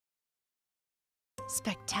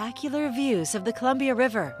Spectacular views of the Columbia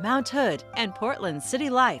River, Mount Hood, and Portland's city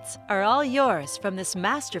lights are all yours from this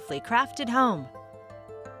masterfully crafted home.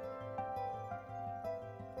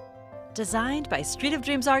 Designed by Street of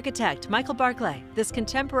Dreams architect Michael Barclay, this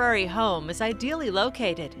contemporary home is ideally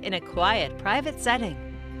located in a quiet, private setting.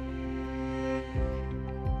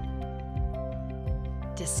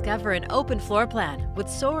 Discover an open floor plan with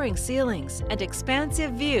soaring ceilings and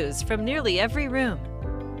expansive views from nearly every room.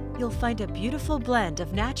 You'll find a beautiful blend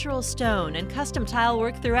of natural stone and custom tile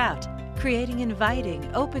work throughout, creating inviting,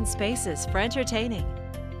 open spaces for entertaining.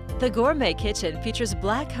 The gourmet kitchen features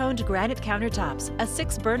black-honed granite countertops, a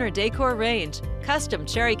 6-burner decor range, custom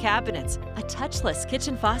cherry cabinets, a touchless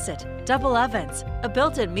kitchen faucet, double ovens, a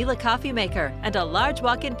built-in Miele coffee maker, and a large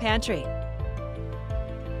walk-in pantry.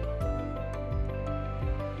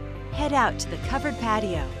 Head out to the covered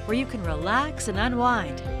patio, where you can relax and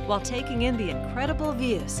unwind while taking in the incredible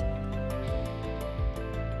views.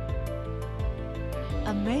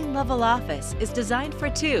 A main-level office is designed for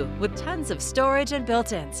 2 with tons of storage and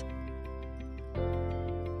built-ins.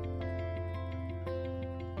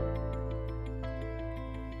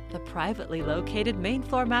 The privately located main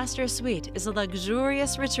floor master suite is a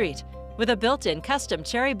luxurious retreat with a built-in custom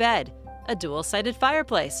cherry bed, a dual-sided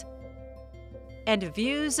fireplace, and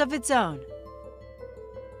views of its own.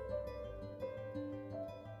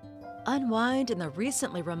 Unwind in the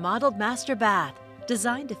recently remodeled master bath,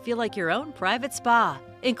 designed to feel like your own private spa,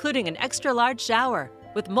 including an extra-large shower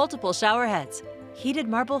with multiple shower heads, heated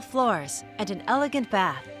marble floors, and an elegant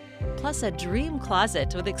bath, plus a dream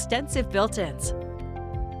closet with extensive built-ins.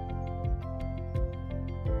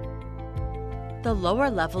 The lower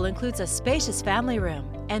level includes a spacious family room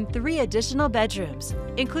and 3 additional bedrooms,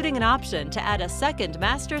 including an option to add a second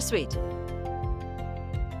master suite.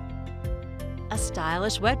 A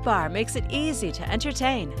stylish wet bar makes it easy to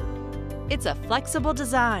entertain. It's a flexible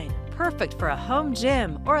design, perfect for a home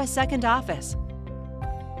gym or a second office.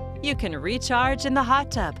 You can recharge in the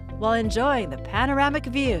hot tub while enjoying the panoramic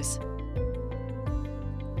views.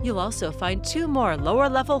 You'll also find 2 more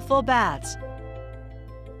lower-level full baths.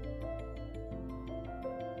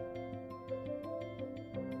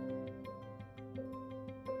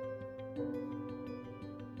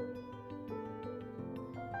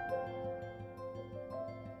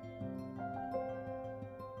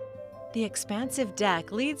 The expansive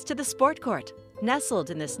deck leads to the sport court, nestled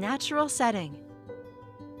in this natural setting.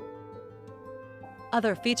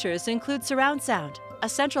 Other features include surround sound, a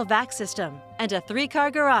central vac system, and a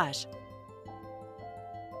 3-car garage.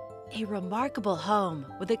 A remarkable home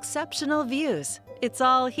with exceptional views. It's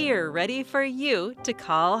all here ready for you to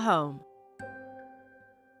call home.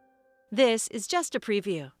 This is just a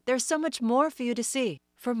preview. There's so much more for you to see.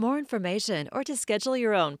 For more information or to schedule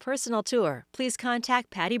your own personal tour, please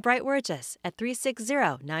contact Patty Bright-Wirges at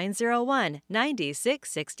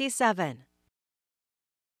 360-901-9667.